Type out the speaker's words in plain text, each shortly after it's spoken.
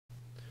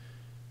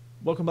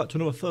Welcome back to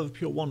another Further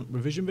Pure 1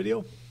 revision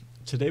video.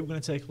 Today we're going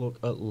to take a look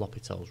at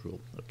L'Hopital's rule.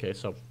 Okay,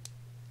 so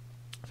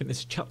I think this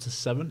is chapter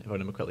 7, if I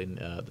remember correctly, in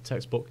the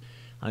textbook,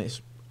 and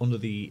it's under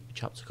the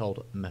chapter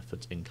called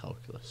Methods in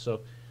Calculus. So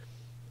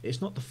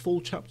it's not the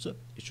full chapter,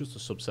 it's just a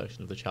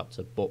subsection of the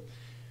chapter, but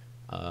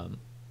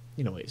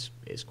you know,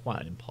 it's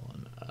quite an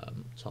important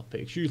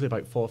topic. It's usually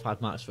about 4 or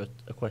 5 marks for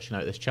a question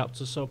out of this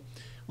chapter, so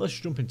let's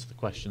jump into the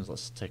questions.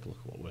 Let's take a look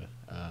at what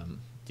we're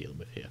dealing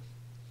with here.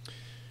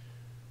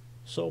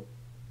 So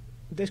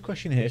this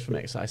question here is from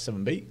exercise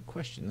 7b,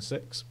 question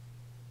 6,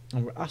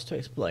 and we're asked to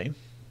explain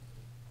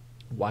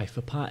why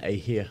for part A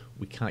here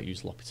we can't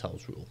use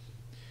L'Hopital's rule.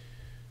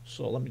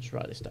 So let me just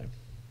write this down.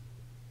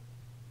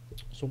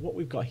 So what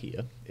we've got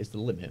here is the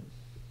limit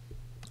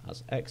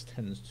as x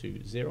tends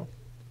to 0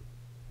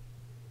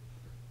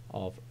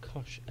 of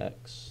cosh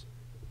x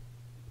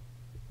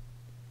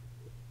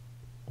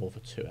over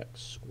 2x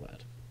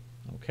squared.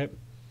 Okay.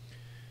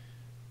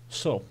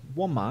 So,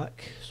 1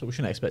 mark, so we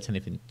shouldn't expect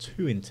anything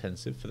too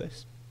intensive for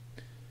this.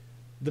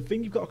 The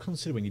thing you've got to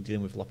consider when you're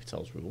dealing with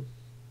L'Hopital's rule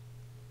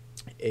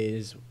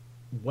is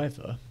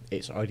whether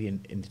it's already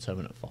in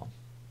indeterminate form.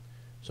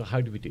 So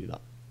how do we do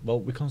that? Well,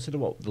 we consider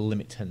what the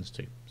limit tends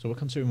to. So we're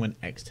considering when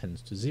x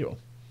tends to 0.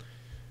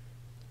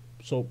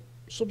 So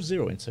sub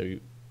 0 into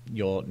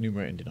your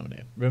numerator and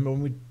denominator. Remember,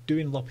 when we're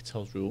doing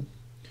L'Hopital's rule,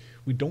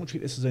 we don't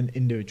treat this as an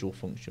individual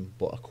function,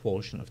 but a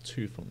quotient of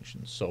 2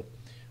 functions. So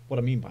what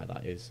I mean by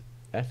that is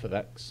f of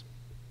x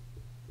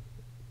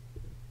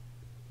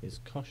is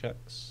cosh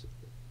x,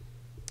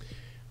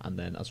 and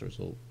then as a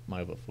result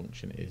my other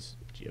function is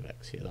g of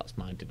x here. That's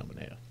my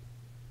denominator,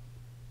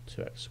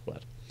 2x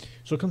squared.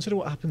 So consider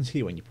what happens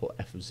here when you put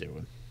f of 0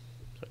 in.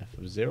 So f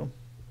of 0,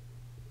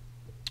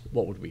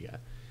 what would we get?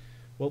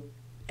 Well,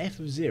 f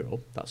of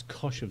 0, that's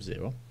cosh of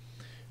 0,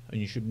 and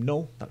you should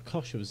know that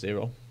cosh of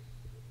 0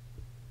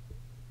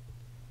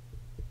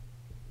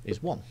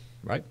 is 1,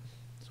 right?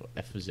 So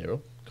f of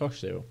 0, cosh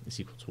 0 is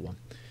equal to 1.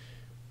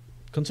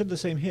 Consider the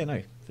same here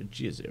now for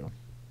g of 0.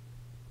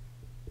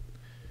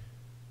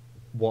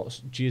 What's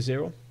g of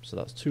 0? So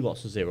that's 2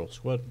 lots of 0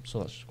 squared, so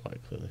that's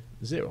quite clearly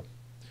 0.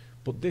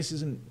 But this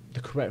isn't the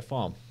correct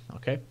form,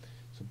 okay?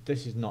 So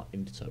this is not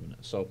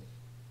indeterminate. So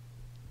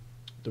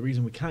the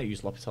reason we can't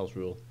use L'Hopital's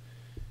rule,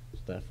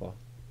 so therefore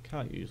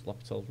can't use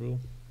L'Hopital's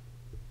rule,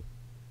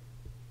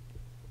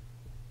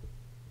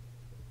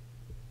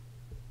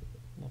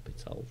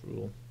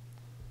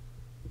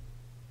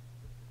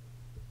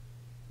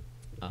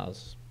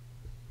 as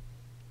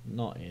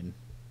not in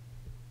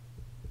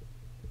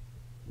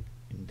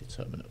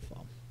indeterminate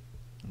form.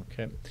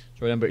 Okay, so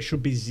remember it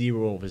should be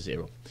 0 over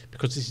 0.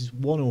 Because this is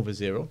 1 over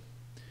 0,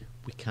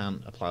 we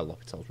can't apply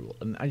L'Hopital's rule.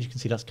 And as you can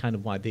see, that's kind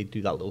of why they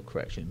do that little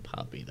correction in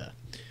part B there.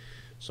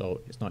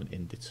 So it's not an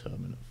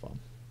indeterminate form.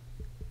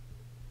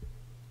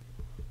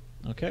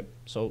 Okay,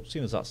 so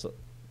seeing as that's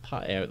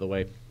part A out of the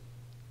way,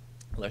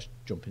 let's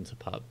jump into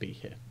part B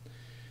here.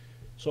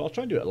 So I'll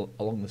try and do it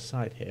along the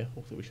side here.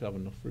 Hopefully we should have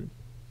enough room.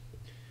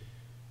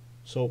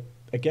 So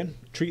again,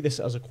 treat this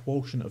as a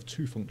quotient of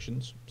 2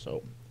 functions.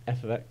 So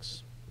f of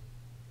x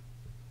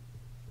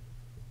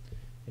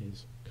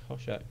is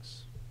cosh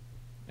x.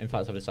 In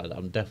fact, I've decided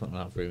I'm definitely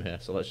going to have room here,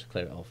 so let's just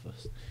clear it off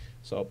first.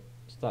 So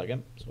start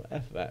again. So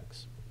f of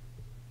x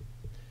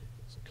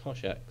is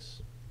cosh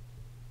x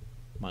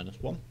minus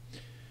 1.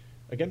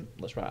 Again,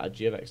 let's write our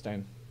g of x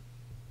down.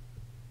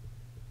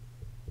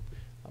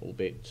 That will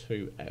be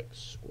 2x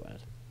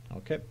squared.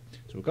 Okay,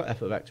 so we've got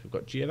f of x, we've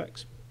got g of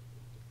x.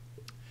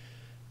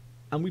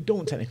 And we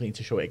don't technically need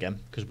to show it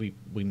again because we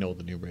know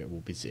the numerator will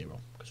be 0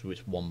 because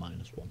it's 1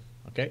 minus 1.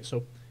 Okay,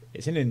 so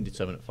it's in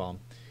indeterminate form,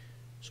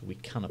 so we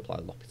can apply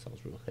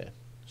L'Hopital's rule here.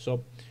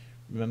 So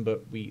remember,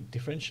 we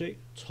differentiate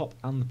top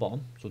and the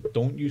bottom, so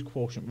don't use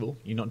quotient rule.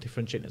 You're not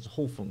differentiating as a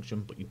whole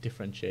function, but you're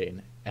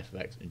differentiating f of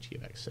x and g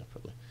of x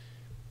separately.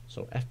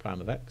 So f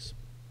prime of x.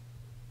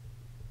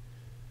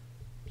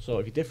 So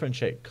if you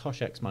differentiate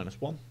cosh x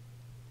minus 1,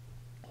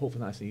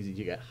 hopefully nice and easy,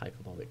 you get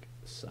hyperbolic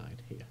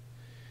sine here.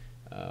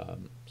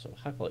 So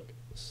hyperbolic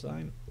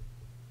sine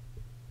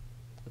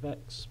of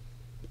x,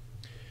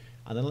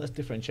 and then let's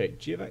differentiate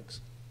g of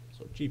x,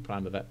 so g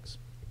prime of x.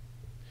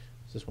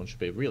 So this one should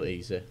be really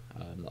easy,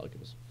 that'll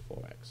give us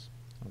 4x.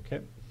 Okay,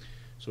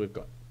 so we've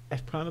got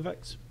f prime of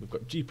x, we've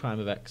got g prime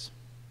of x.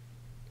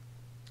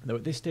 Now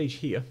at this stage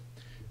here,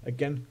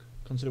 again,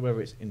 consider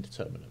whether it's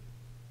indeterminate.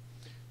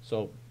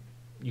 So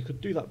you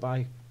could do that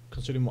by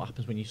considering what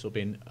happens when you sub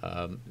in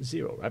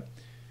 0, right?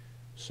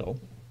 So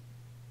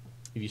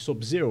if you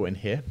sub 0 in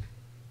here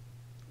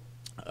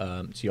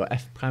to your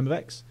f prime of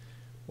x,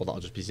 well, that'll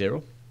just be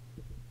 0.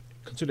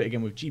 Consider it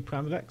again with g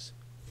prime of x,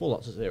 4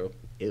 lots of 0,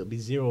 it'll be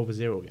 0 over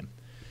 0 again.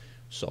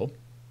 So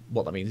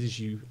what that means is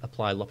you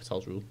apply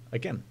L'Hopital's rule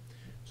again.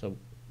 So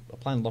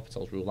applying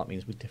L'Hopital's rule, that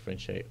means we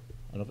differentiate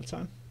another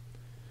time.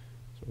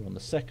 So we're on the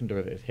second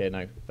derivative here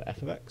now for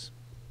f of x,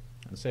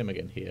 and same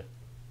again here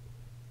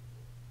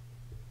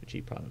for g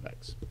prime of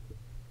x.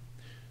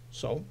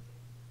 So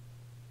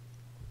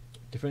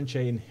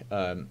differentiating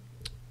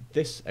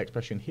this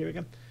expression here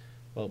again,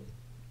 well,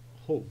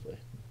 hopefully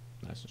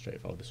Nice and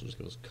straightforward. This will just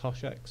give us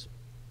cos x.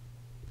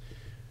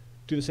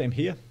 Do the same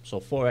here. So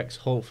 4x,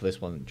 hopefully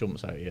this one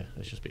jumps out here.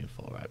 It's just being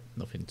 4, right?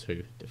 Nothing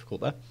too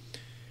difficult there.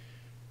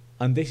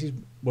 And this is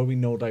where we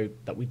know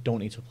that we don't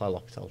need to apply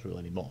L'Hopital's rule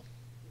anymore.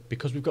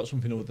 Because we've got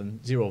something other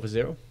than 0 over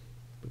 0,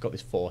 we've got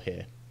this 4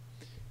 here.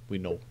 We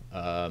know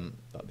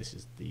that this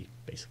is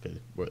basically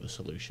we're at the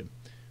solution.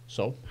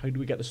 So how do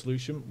we get the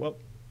solution? Well,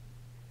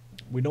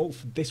 we know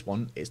for this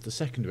one it's the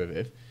second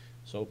derivative.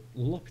 So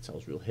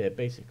L'Hopital's rule here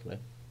basically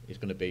is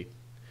going to be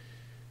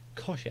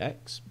cos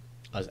x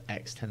as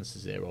x tends to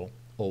 0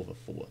 over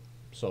 4.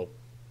 So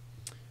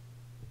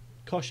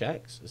cos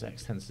x as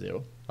x tends to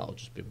 0, that'll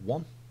just be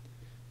 1.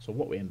 So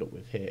what we end up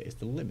with here is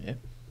the limit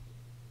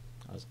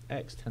as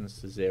x tends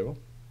to 0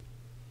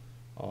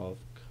 of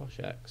cos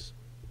x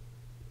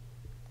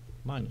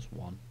minus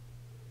 1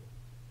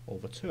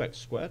 over 2x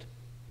squared.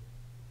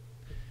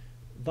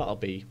 That'll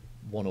be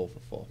 1 over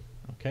 4.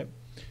 Okay,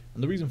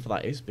 and the reason for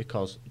that is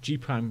because g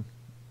prime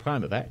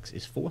of x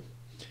is 4,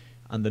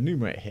 and the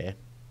numerator here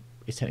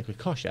is technically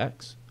cos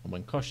x, and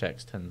when cos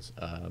x tends,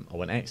 or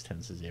when x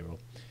tends to 0,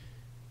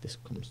 this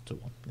comes to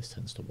 1. This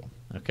tends to 1.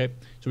 Okay,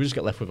 so we just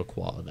get left with a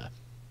quarter there.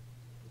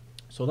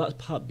 So that's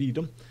part B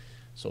done.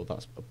 So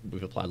that's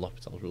we've applied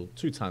L'Hopital's rule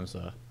 2 times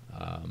there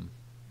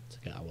to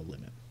get our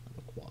limit of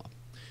a quarter.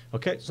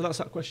 Okay, so that's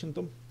that question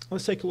done.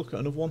 Let's take a look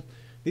at another one.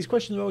 These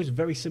questions are always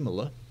very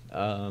similar.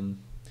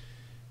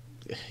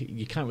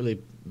 You can't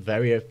really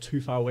vary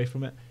too far away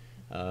from it.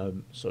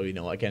 So, you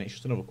know, again, it's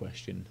just another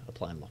question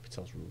applying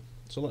L'Hopital's rule.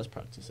 So let's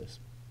practice this.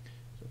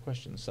 So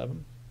question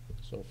 7.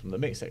 So from the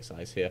mixed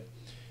exercise here,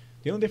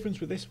 the only difference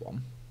with this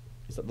one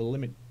is that the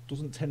limit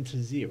doesn't tend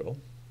to 0,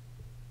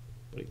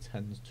 but it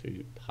tends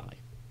to pi.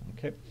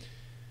 Okay.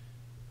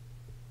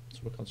 So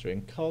we're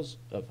considering cos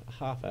of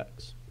half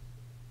x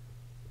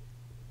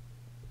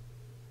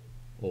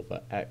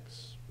over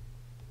x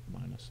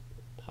minus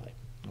pi.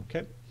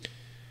 Okay.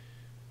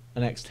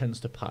 And x tends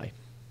to pi.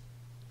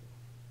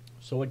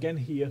 So again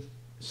here,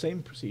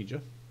 same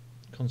procedure.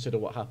 Consider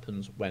what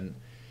happens when,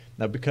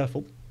 now be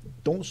careful,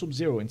 don't sub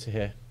 0 into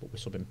here, but we're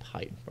subbing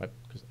pi, right?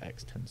 Because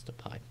x tends to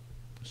pi.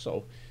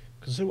 So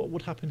consider what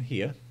would happen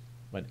here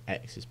when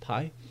x is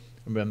pi.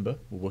 Remember,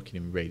 we're working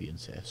in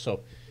radians here. So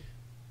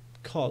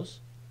cos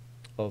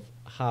of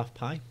half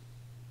pi,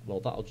 well,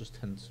 that'll just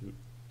tend to,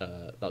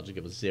 that'll just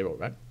give us 0,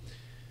 right?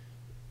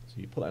 So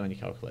you put that on your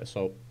calculator.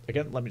 So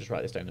again, let me just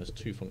write this down as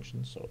 2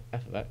 functions. So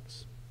f of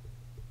x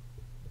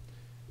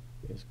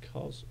is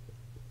cos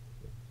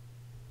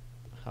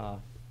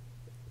half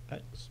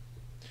x,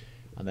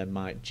 and then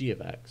my g of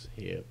x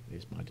here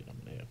is my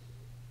denominator,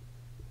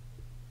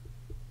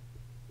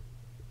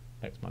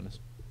 x minus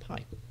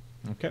pi.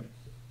 Okay.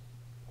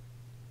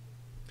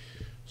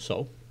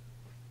 So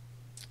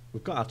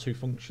we've got our 2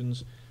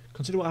 functions.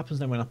 Consider what happens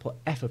then when I put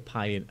f of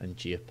pi in and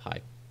g of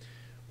pi.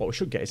 What we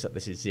should get is that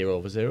this is 0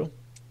 over 0,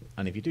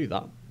 and if you do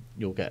that,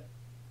 you'll get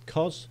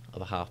cos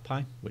of a half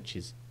pi, which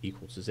is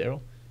equal to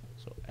 0.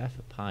 So f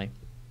of pi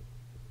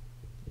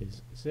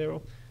is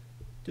 0.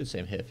 Do the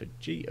same here for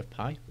g of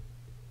pi,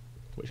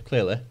 which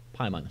clearly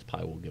pi minus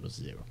pi will give us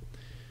 0.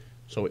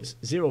 So it's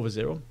 0 over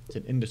 0. It's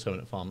an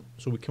indeterminate form,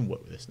 so we can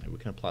work with this now. We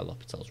can apply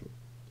L'Hopital's rule.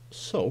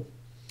 So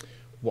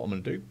what I'm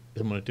going to do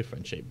is I'm going to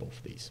differentiate both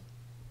of these.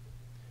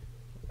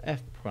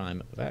 F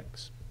prime of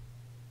x.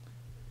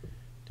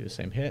 Do the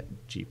same here,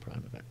 g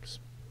prime of x.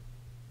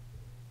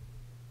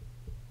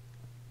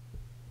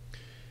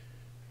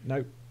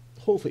 Now,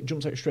 hopefully it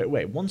jumps out straight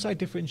away. Once I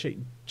differentiate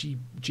g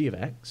of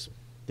x,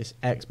 this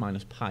x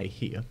minus pi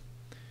here,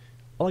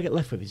 all I get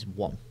left with is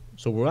 1.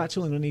 So we're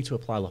actually going to need to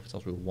apply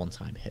L'Hopital's rule 1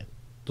 time here.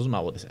 Doesn't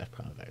matter what this f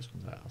prime of x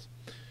comes out as.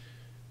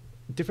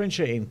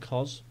 Differentiating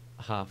cos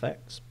half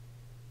x.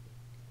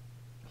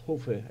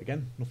 Hopefully,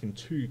 again, nothing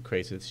too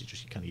crazy. This is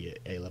just kind of your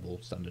A-level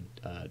standard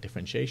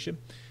differentiation.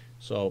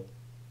 So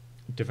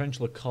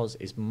differential of cos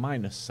is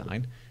minus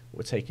sine.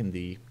 We're taking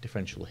the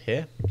differential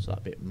here, so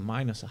that'd be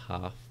minus a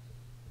half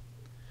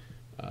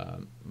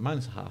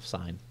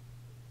sine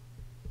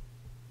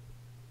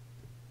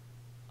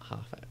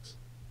half x.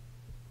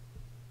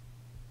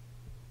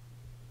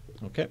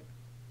 Okay.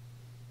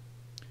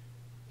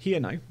 Here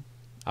now,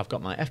 I've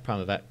got my f prime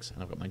of x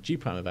and I've got my g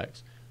prime of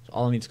x. So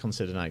all I need to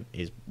consider now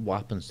is what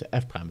happens to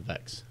f prime of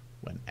x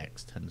when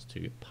x tends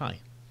to pi.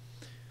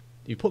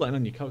 If you put that in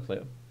on your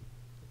calculator,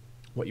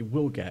 what you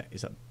will get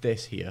is that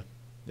this here,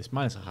 this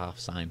minus a half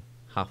sine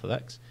half of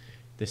x,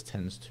 this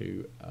tends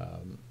to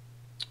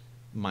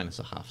minus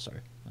a half,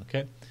 sorry.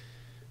 Okay,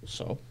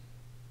 so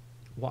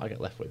what I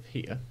get left with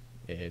here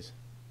is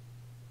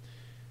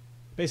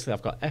basically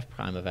I've got f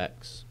prime of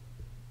x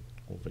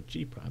over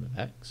g prime of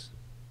x.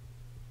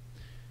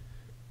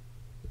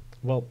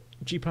 Well,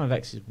 g prime of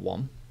x is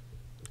 1,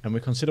 and we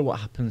consider what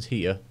happens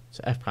here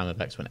to f prime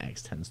of x when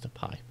x tends to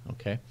pi.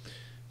 Okay,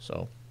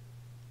 so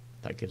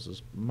that gives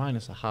us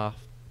minus a half.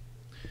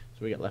 So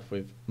we get left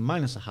with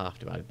minus a half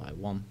divided by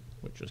 1,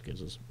 which just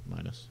gives us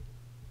minus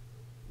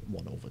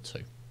 1 over 2.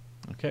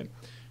 Okay,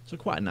 so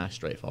quite a nice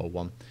straightforward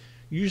one.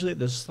 Usually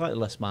there's slightly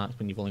less marks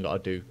when you've only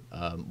got to do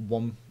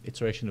one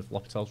iteration of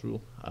L'Hopital's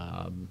rule.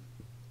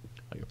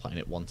 You're applying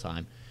it one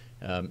time.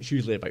 It's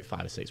usually about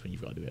 5 or 6 when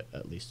you've got to do it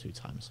at least 2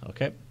 times.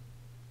 Okay.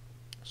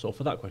 So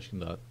for that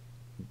question,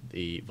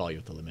 the value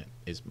of the limit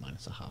is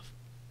 -1/2.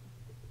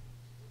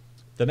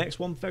 The next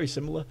one, very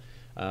similar.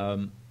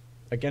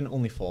 Again,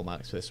 only 4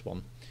 marks for this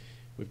one.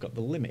 We've got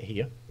the limit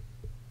here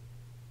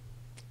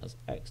as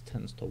x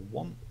tends to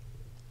 1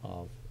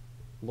 of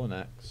ln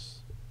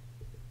x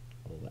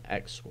over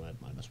x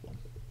squared minus 1.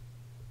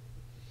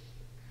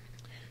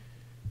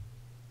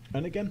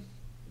 And again,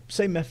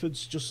 same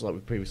methods, just like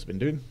we've previously been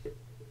doing.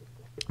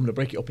 I'm going to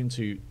break it up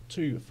into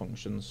 2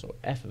 functions. So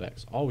f of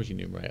x, always your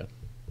numerator,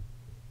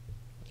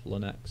 that's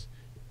ln x.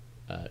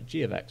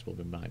 G of x will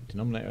be my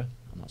denominator,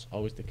 and that's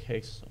always the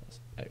case, so that's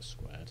x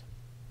squared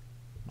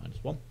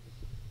minus 1.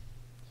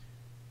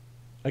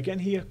 Again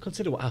here,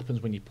 consider what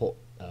happens when you put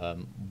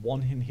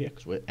 1 in here,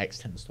 because x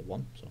tends to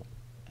 1, so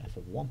f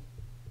of 1.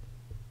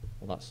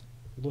 Well, that's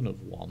ln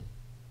of 1,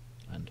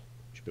 and you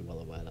should be well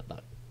aware that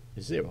that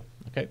is 0.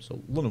 Okay,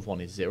 so ln of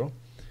 1 is 0.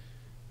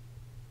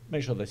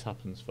 Make sure this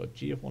happens for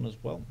g of 1 as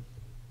well.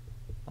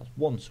 That's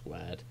 1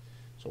 squared,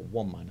 so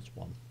 1 minus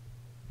 1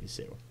 is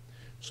 0.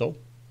 So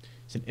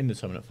it's an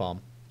indeterminate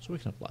form, so we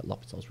can apply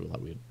L'Hopital's rule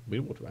like we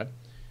would, right?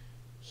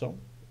 So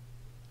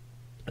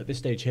at this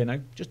stage here now,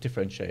 just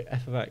differentiate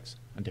f of x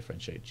and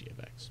differentiate g of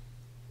x.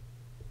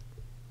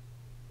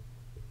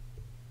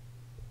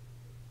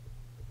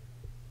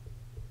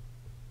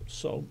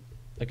 So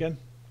again,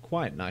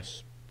 quite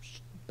nice,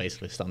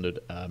 basically standard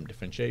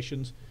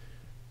differentiations.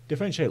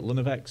 Differentiate ln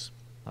of x,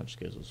 that just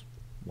gives us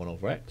 1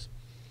 over x.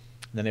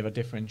 And then if I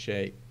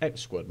differentiate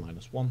x squared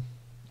minus 1,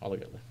 all I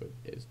get left with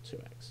is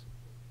 2x.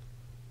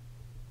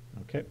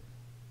 Okay.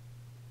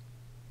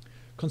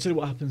 Consider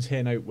what happens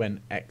here now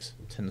when x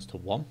tends to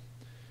 1.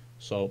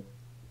 So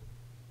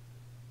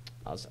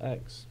as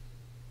x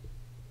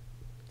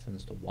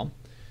tends to 1,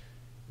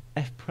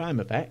 f prime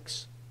of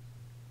x,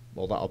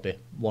 well, that'll be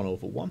 1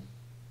 over 1.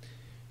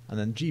 And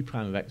then g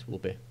prime of x will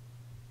be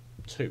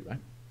 2, right?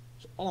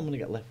 So all I'm going to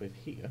get left with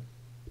here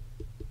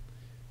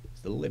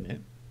is the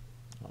limit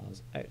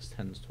as x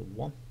tends to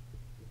 1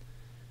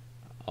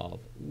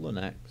 of ln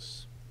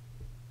x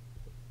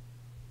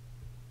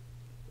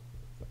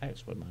for x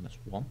squared minus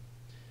 1.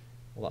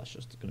 Well, that's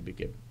just going to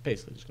be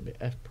basically just going to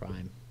be f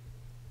prime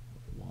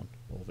of 1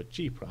 over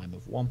g prime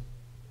of 1,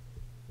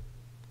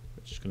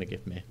 which is going to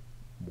give me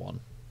 1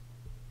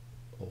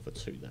 over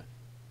 2 there.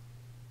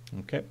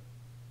 Okay.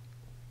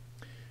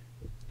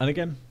 And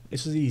again,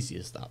 it's as easy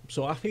as that.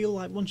 So I feel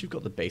like once you've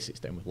got the basics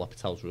down with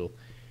L'Hopital's rule,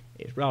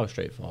 it's rather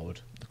straightforward.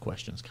 The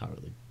questions can't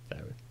really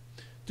vary.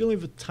 The only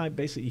other type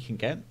basic you can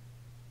get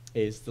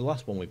is the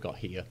last one we've got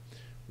here,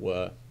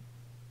 where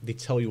they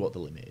tell you what the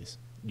limit is.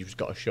 You've just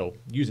got to show,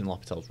 using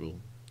L'Hopital's rule,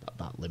 that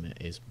that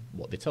limit is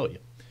what they tell you.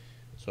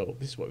 So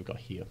this is what we've got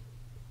here.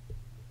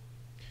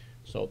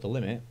 So the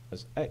limit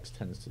as x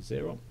tends to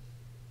 0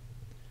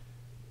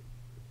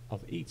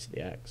 of e to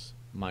the x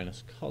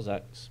minus cos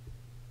x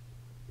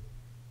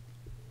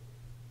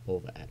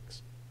over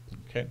x.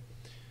 Okay.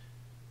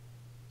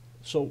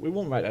 So we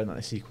won't write down that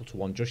it's equal to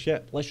 1 just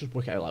yet. Let's just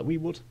work it out like we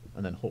would,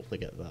 and then hopefully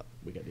get that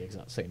we get the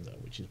exact same there,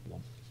 which is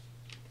 1.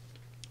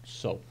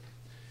 So,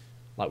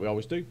 like we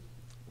always do,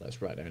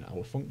 let's write down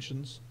our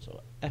functions.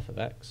 So f of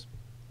x,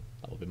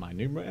 that will be my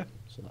numerator,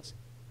 so that's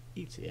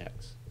e to the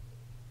x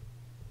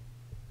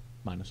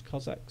minus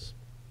cos x.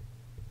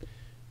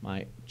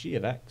 My g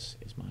of x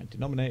is my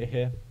denominator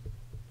here.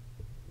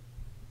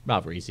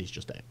 Rather easy, it's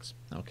just x.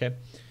 Okay,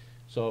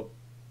 so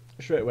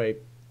straight away,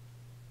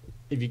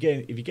 if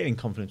you're getting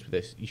confidence with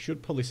this, you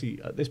should probably see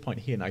at this point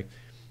here now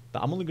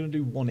that I'm only going to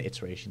do one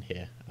iteration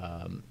here,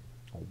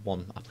 or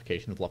one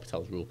application of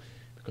L'Hopital's rule,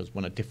 because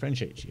when I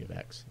differentiate g of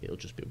x, it'll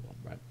just be 1,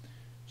 right?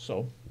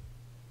 So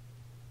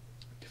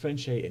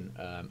differentiating,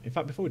 in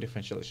fact, before we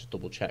differentiate, let's just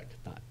double check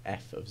that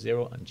f of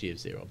 0 and g of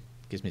 0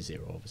 gives me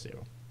 0 over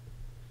 0.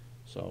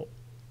 So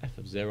f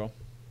of 0,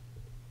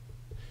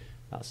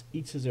 that's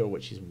e to 0,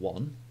 which is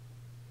 1,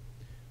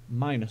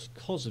 minus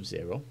cos of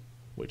 0,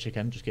 which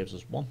again just gives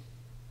us 1.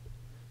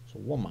 So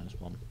 1 minus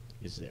 1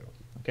 is 0.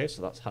 Okay,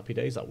 so that's happy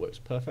days, that works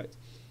perfect.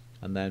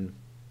 And then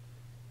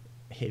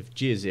if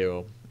g is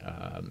 0,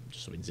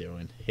 just something 0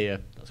 in here,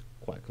 that's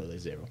quite clearly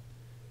 0.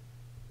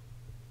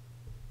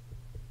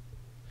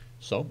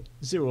 So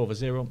 0 over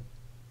 0,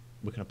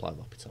 we can apply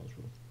L'Hopital's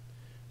rule.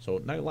 So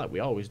now, like we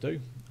always do,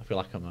 I feel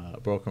like I'm a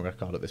broken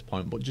record at this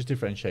point, but just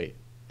differentiate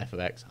f of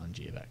x and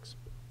g of x.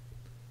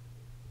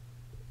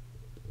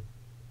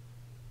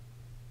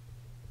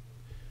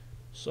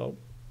 So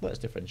let's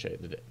differentiate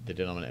the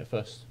denominator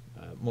first.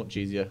 Much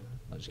easier,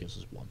 that just gives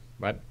us 1,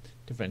 right?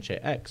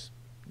 Differentiate x,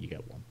 you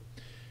get 1.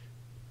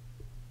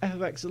 F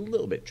of x is a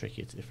little bit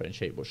trickier to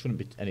differentiate, but shouldn't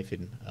be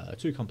anything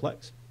too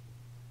complex.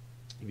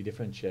 If you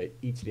differentiate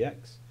e to the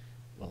x,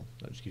 well,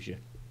 that just gives you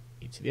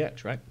e to the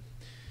x, right?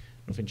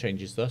 Nothing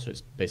changes there, so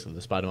it's basically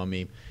the Spider-Man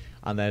meme.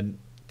 And then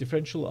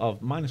differential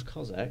of minus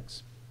cos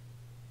x.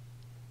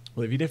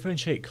 Well, if you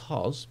differentiate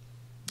cos,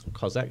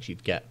 cos x,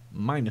 you'd get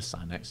minus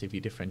sine x. If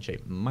you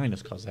differentiate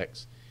minus cos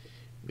x,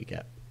 we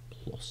get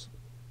plus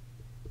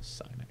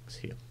sine x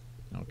here.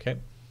 Okay.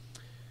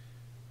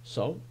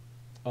 So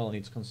all I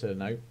need to consider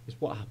now is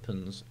what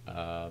happens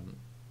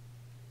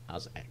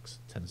as x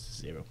tends to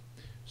 0.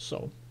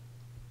 So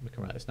we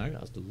can write this now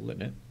as the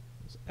limit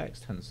as x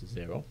tends to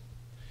 0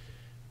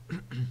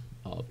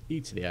 of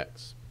e to the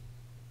x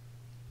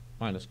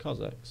minus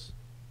cos x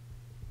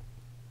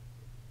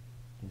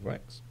over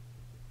x.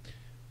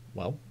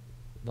 Well,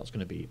 that's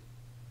going to be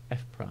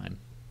f prime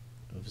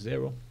of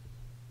 0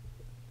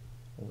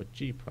 over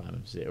g prime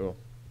of 0.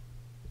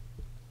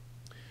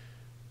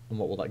 And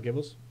what will that give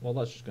us? Well,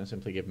 that's just going to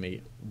simply give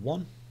me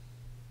 1,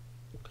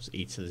 because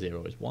e to the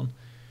 0 is 1,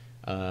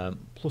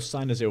 plus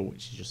sine of 0,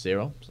 which is just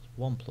 0, so that's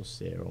 1 plus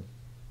 0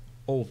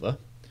 over,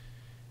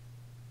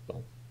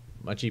 well,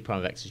 my g prime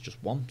of x is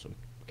just 1, so we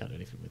can't do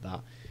anything with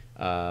that.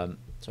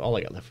 So all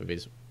I get left with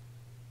is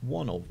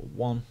 1 over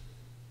 1,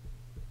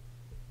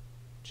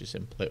 which is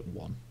simply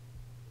 1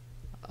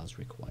 as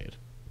required.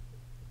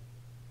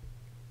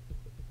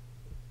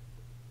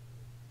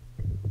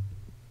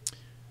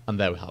 And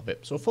there we have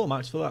it. So 4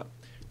 marks for that.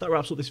 That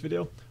wraps up this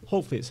video.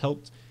 Hopefully it's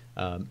helped.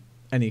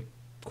 Any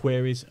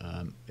queries,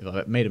 if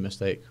I've made a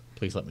mistake,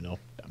 please let me know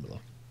down below.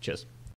 Cheers.